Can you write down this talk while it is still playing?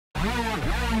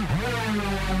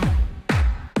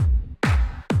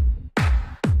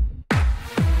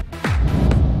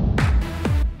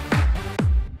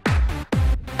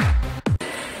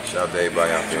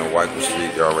Everybody out there on White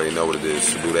Street, you already know what it is.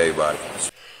 Salute everybody.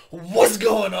 What's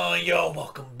going on, y'all?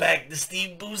 Welcome back to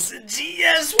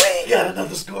SteveBussaGS. We got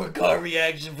another scorecard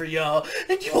reaction for y'all,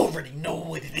 and you already know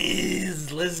what it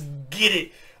is. Let's get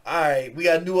it. Alright, we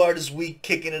got New Artist Week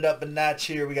kicking it up a notch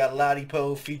here. We got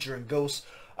Ladipoe featuring Ghost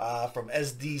from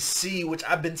SDC, which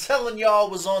I've been telling y'all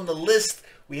was on the list.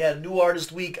 We had New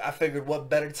Artist Week. I figured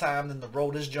what better time than to roll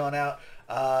this joint out.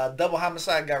 Double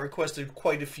Homicide got requested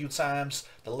quite a few times.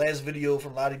 The last video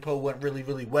from Ladipoe went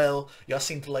really well. Y'all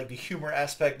seem to like the humor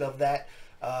aspect of that.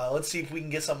 Let's see if we can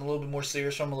get something a little bit more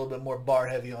serious from a little bit more bar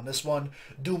heavy on this one.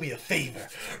 Do me a favor.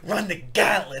 Run the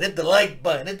gauntlet. Hit the like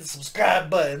button. Hit the subscribe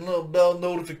button. Little bell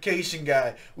notification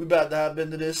guy. We about to hop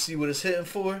into this. See what it's hitting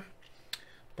for.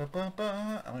 I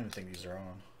don't even think these are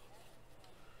on.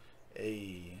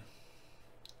 Hey.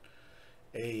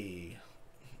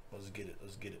 Let's get it.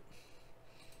 Let's get it.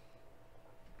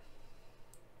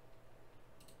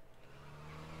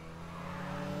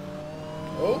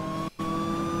 Oh.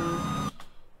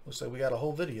 Looks like we got a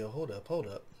whole video. Hold up.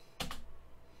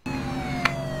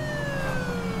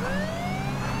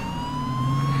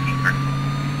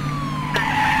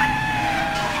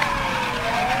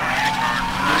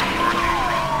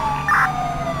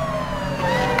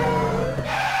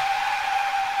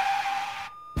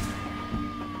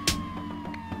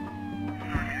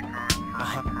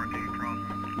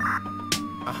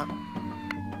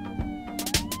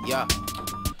 Yeah.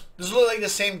 This looks like the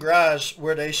same garage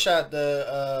where they shot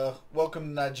the Welcome to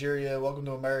Nigeria, Welcome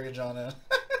to America, John.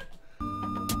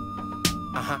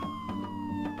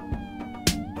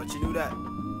 But you knew that.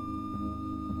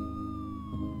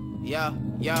 Yeah.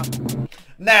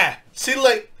 Nah. See,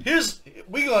 like,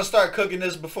 we gonna start cooking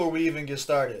this before we even get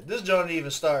started. This John didn't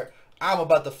even start. I'm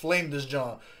about to flame this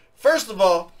John. First of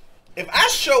all, if I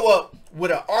show up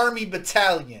with an army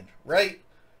battalion, right?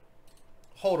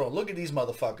 Hold on, look at these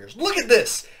motherfuckers. Look at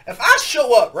this. If I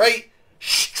show up, right,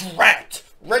 strapped,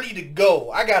 ready to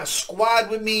go. I got a squad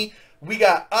with me. We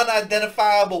got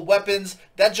unidentifiable weapons.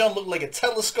 That junk looked like a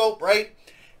telescope, right?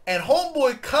 And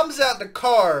homeboy comes out the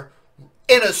car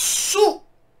in a suit,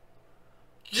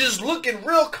 just looking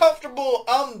real comfortable,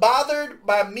 unbothered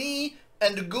by me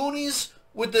and the Goonies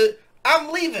with the...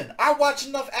 I'm leaving. I watch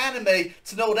enough anime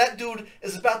to know that dude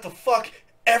is about to fuck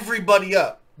everybody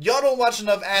up. Y'all don't watch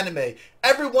enough anime.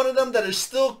 Every one of them that is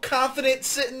still confident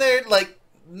sitting there like,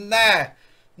 nah,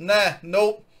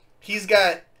 nope. He's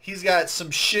got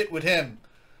some shit with him.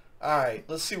 Alright,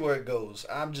 let's see where it goes.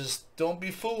 Don't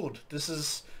be fooled. This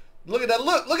is, look at that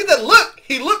look. Look at that look.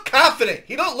 He looked confident.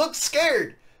 He don't look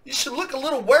scared. You should look a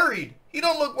little worried. He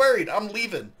don't look worried. I'm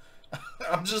leaving.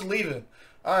 I'm just leaving.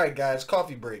 Alright guys,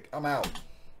 coffee break. I'm out.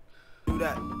 Do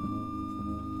that.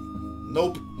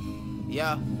 Nope.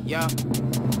 Yeah.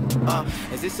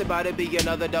 Is this about to be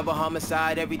another double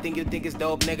homicide? Everything you think is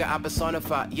dope, nigga, I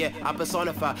personify. Yeah, I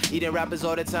personify. Eating rappers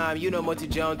all the time, you know multi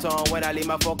jump on when I leave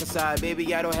my focus side.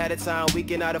 Baby, I don't have the time, we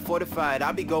can out of fortified.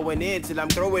 I'll be going in till I'm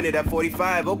throwing it at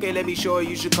 45. Okay, let me show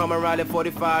you should come around at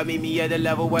 45. Meet me at the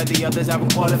level where the others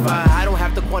haven't qualified. I don't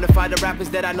have to quantify the rappers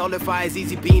that I nullify. It's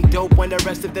easy being dope when the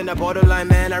rest of them are borderline,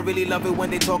 man. I really love it when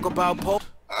they talk about Pope.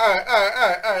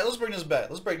 Alright, let's bring this back.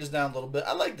 Let's break this down a little bit.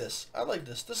 I like this.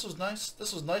 This was nice.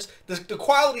 The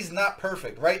quality's not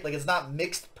perfect, right? Like, it's not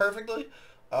mixed perfectly.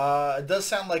 It does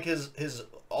sound like his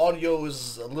audio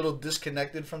is a little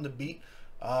disconnected from the beat.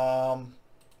 But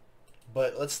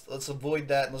let's avoid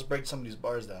that and let's break some of these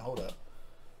bars down. Hold up.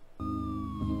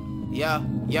 Yeah.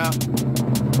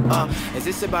 Is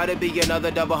this about to be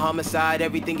another double homicide?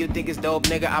 Everything you think is dope,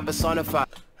 nigga, I personify.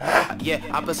 Yeah,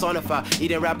 I personify.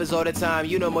 Eating rappers all the time,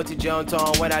 you know multi jump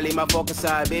on when I leave my focus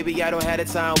side. Baby, I don't have the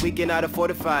time, we can out of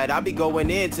fortified. I'll be going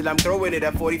in till I'm throwing it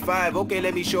at 45. Okay,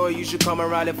 let me show you should come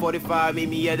around at 45. Meet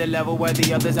me at the level where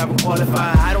the others haven't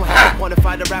qualified. I don't have to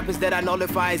quantify the rappers that I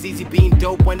nullify. It's easy being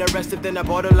dope when the rest of them are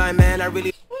borderline, man. I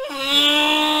really...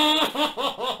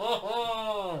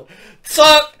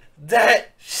 Talk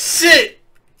that shit.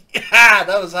 Yeah,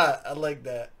 that was hot. I like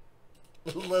that.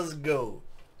 Let's go.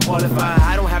 Qualify.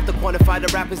 I don't have to quantify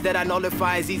the rappers that I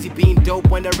nullify. It's easy being dope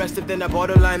when the rest of them are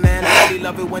borderline, man. I really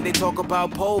love it when they talk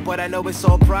about Poe, but I know it's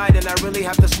all pride and I really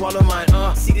have to swallow mine.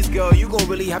 See this girl, you gon'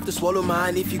 really have to swallow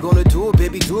mine. If you gonna do it,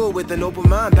 baby, do it with an open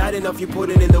mind. Bad enough you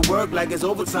putting in the work like it's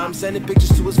overtime. Sending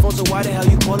pictures to his phone, so why the hell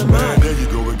you calling mine? There you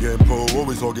go again, Poe,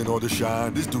 always hogging all the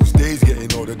shine. This dude stays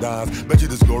getting all the dimes. Bet you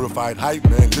this glorified hype,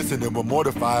 man. Listening, we're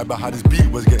mortified by how this beat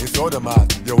was getting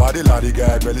sodomized. Yo, I did lottie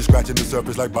guy, barely scratching the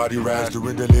surface like body rash.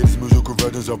 During the latest musical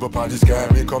versions of a party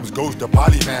scam. Here comes Ghost, the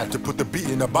polymath, to put the beat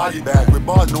in the body bag. With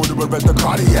bars known to arrest the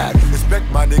cardiac. Respect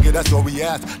my nigga, that's all we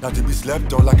ask. Not to be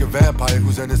slept on like a vampire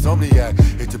who's an insomniac.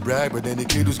 Hate to brag, but any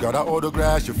kid who's got our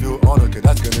autographs, you feel honored, cause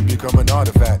that's gonna become an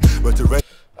artifact. But to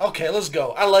okay, let's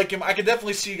go. I like him. I can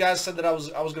definitely see you guys said that I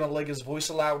was gonna like his voice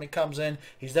a lot when he comes in.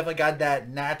 He's definitely got that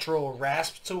natural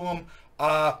rasp to him.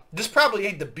 This probably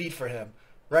ain't the beat for him,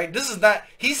 right? This is not.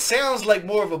 He sounds like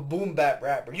more of a boom bap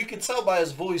rapper. You can tell by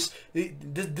his voice.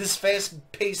 This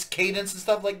fast paced cadence and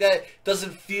stuff like that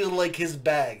doesn't feel like his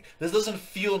bag. This doesn't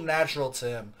feel natural to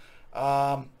him.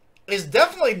 It's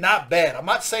definitely not bad. I'm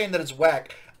not saying that it's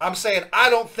whack. I'm saying I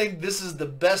don't think this is the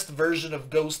best version of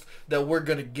Ghost that we're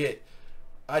gonna get.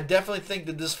 I definitely think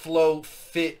that this flow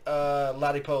fit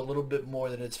Ladipoe a little bit more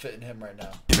than it's fitting him right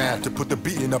now. Man, to put the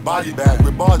beat in the body bag.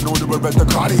 With bars known to arrest the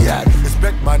cardiac.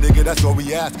 Respect my nigga, that's all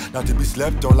we ask. Not to be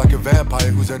slept on like a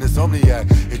vampire who's an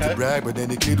insomniac. Hate to brag, but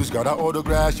any kid who's got our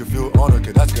autographs, you feel honored,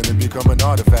 cause that's gonna become an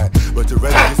artifact. But to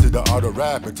ready, this is the art of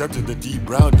rap. Attempting the deep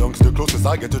brown dunks, the closest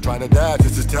I get to trying to dab.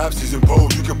 This is tap season pole,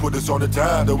 you can put this on the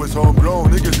tab. Though it's homegrown,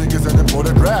 niggas think it's an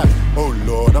important rap. Oh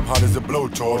lord, I'm hot as a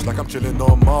blowtorch, like I'm chilling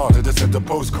on Mars. I just sent a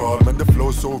postcard, man, the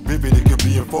flow's so vivid it could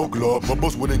be in folklore. But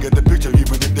most wouldn't get the picture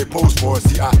even if they post for it.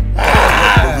 See,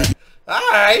 alright,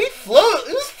 he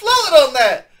was floating on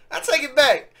that. I take it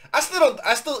back. I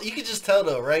still, you can just tell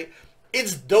though, right?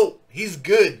 It's dope. He's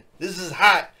good. This is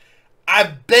hot. I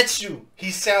bet you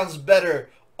he sounds better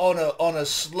on a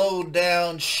slowed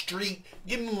down street.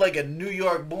 Give him like a New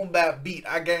York boom bap beat.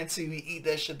 I guarantee we eat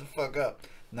that shit the fuck up.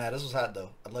 Nah, this was hot though.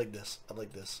 I like this. I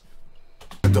like this.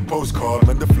 The postcard,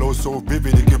 man, the flow's so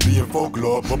vivid it could be in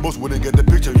folklore. But most wouldn't get the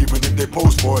picture even if they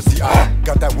post for it. See, I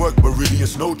got that work, but really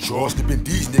it's no chore. Slipping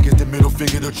these niggas the middle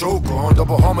finger to choke on.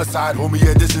 Double homicide, homie,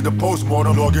 yeah, this is the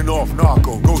postmortem. Logging off,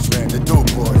 narco, ghost man, the dope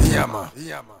boy. Yeah, man.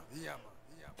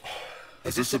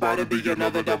 Is this about to be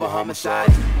another double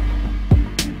homicide?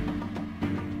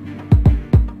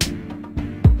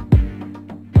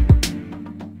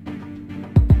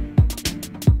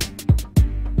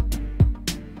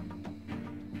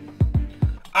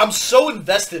 I'm so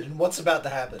invested in what's about to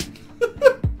happen.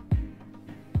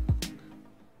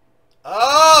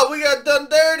 Oh, we got done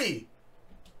dirty.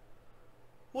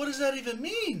 What does that even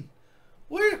mean?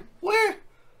 Where?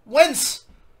 Whence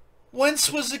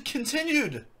was it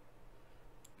continued?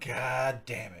 God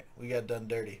damn it. We got done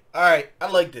dirty. Alright,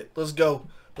 I liked it. Let's go.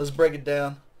 Let's break it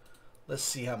down. Let's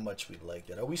see how much we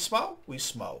liked it. Are we small? We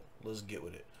small. Let's get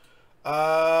with it.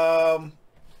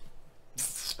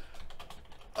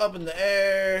 Up in the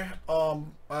air,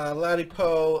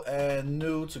 Ladipoe and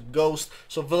new to Ghost.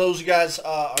 So for those of you guys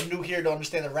are new here, don't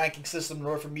understand the ranking system, in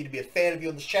order for me to be a fan of you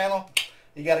on this channel,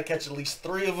 you got to catch at least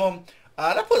 3 of them.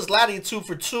 That puts Ladi at 2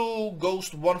 for 2,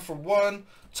 Ghost 1 for 1.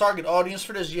 Target audience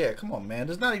for this, yeah, come on, man.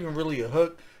 There's not even really a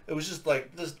hook. It was just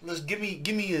like, let's give me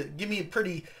a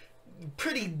pretty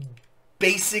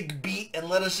basic beat and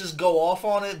let us just go off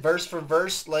on it, verse for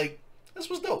verse. Like, this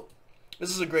was dope. This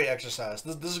is a great exercise.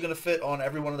 This is gonna fit on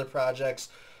every one of the projects.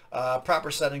 Proper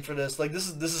setting for this. Like, this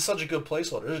is such a good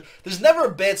placeholder. There's never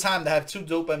a bad time to have 2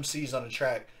 dope MCs on a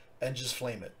track and just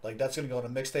flame it. Like, that's gonna go on a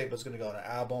mixtape. That's gonna go on an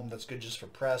album. That's good just for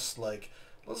press. Like,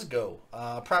 let's go.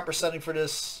 Proper setting for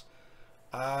this.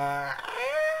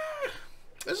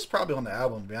 This is probably on the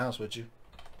album, to be honest with you.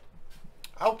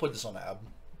 I'll put this on the album.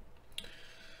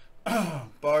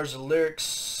 Bars and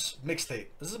lyrics, mixtape.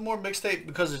 This is more mixtape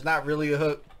because there's not really a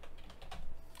hook.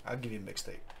 I'll give you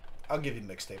mixtape.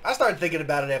 I started thinking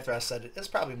about it after I said it. It's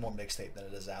probably more mixtape than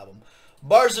it is album.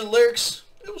 Bars and lyrics,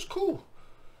 it was cool.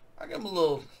 I give him a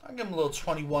little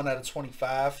 21 out of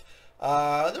 25.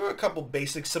 There were a couple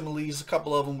basic similes. A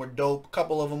couple of them were dope. A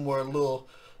couple of them were a little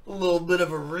bit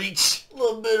of a reach.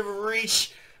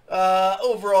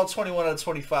 Overall, 21 out of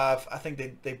 25. I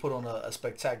think they put on a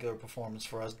spectacular performance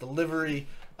for us. Delivery,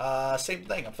 same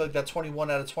thing. I feel like that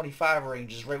 21 out of 25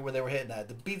 range is right where they were hitting at.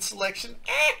 The beat selection,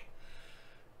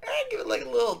 I give it like a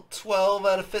little 12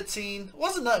 out of 15. It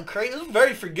wasn't nothing crazy. It was a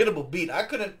very forgettable beat. I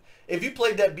couldn't, if you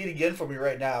played that beat again for me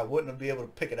right now, I wouldn't be able to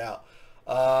pick it out.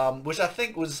 Which I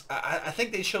think was, I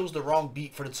think they chose the wrong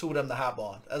beat for the 2 of them to hop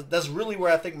on. That's really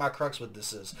where I think my crux with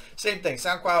this is. Same thing,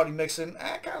 sound quality mixing,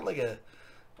 kind of like a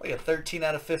 13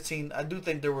 out of 15. I do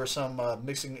think there were some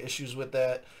mixing issues with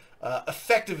that.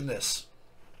 Effectiveness.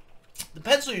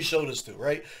 Depends who you show this to,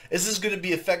 right? Is this going to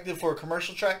be effective for a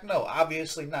commercial track? No,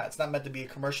 obviously not. It's not meant to be a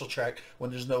commercial track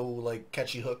when there's no like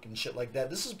catchy hook and shit like that.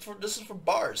 This is for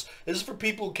bars. This is for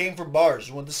people who came for bars,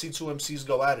 who want to see 2 MCs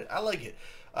go at it. I like it.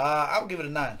 I'll give it a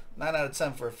 9. 9 out of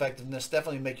 10 for effectiveness.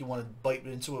 Definitely make you want to bite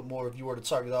into it more if you were the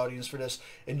target audience for this.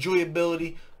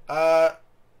 Enjoyability.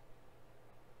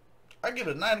 I give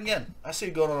it a 9 again. I see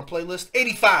it going on a playlist.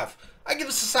 85. I give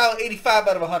this a solid 85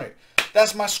 out of 100.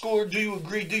 That's my score. Do you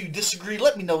agree? Do you disagree?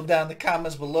 Let me know down in the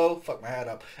comments below. Fuck my hat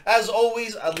up. As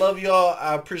always, I love y'all.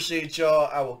 I appreciate y'all.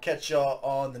 I will catch y'all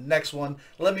on the next one.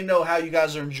 Let me know how you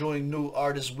guys are enjoying New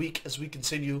Artist Week as we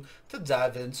continue to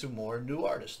dive into more new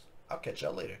artists. I'll catch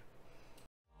y'all later.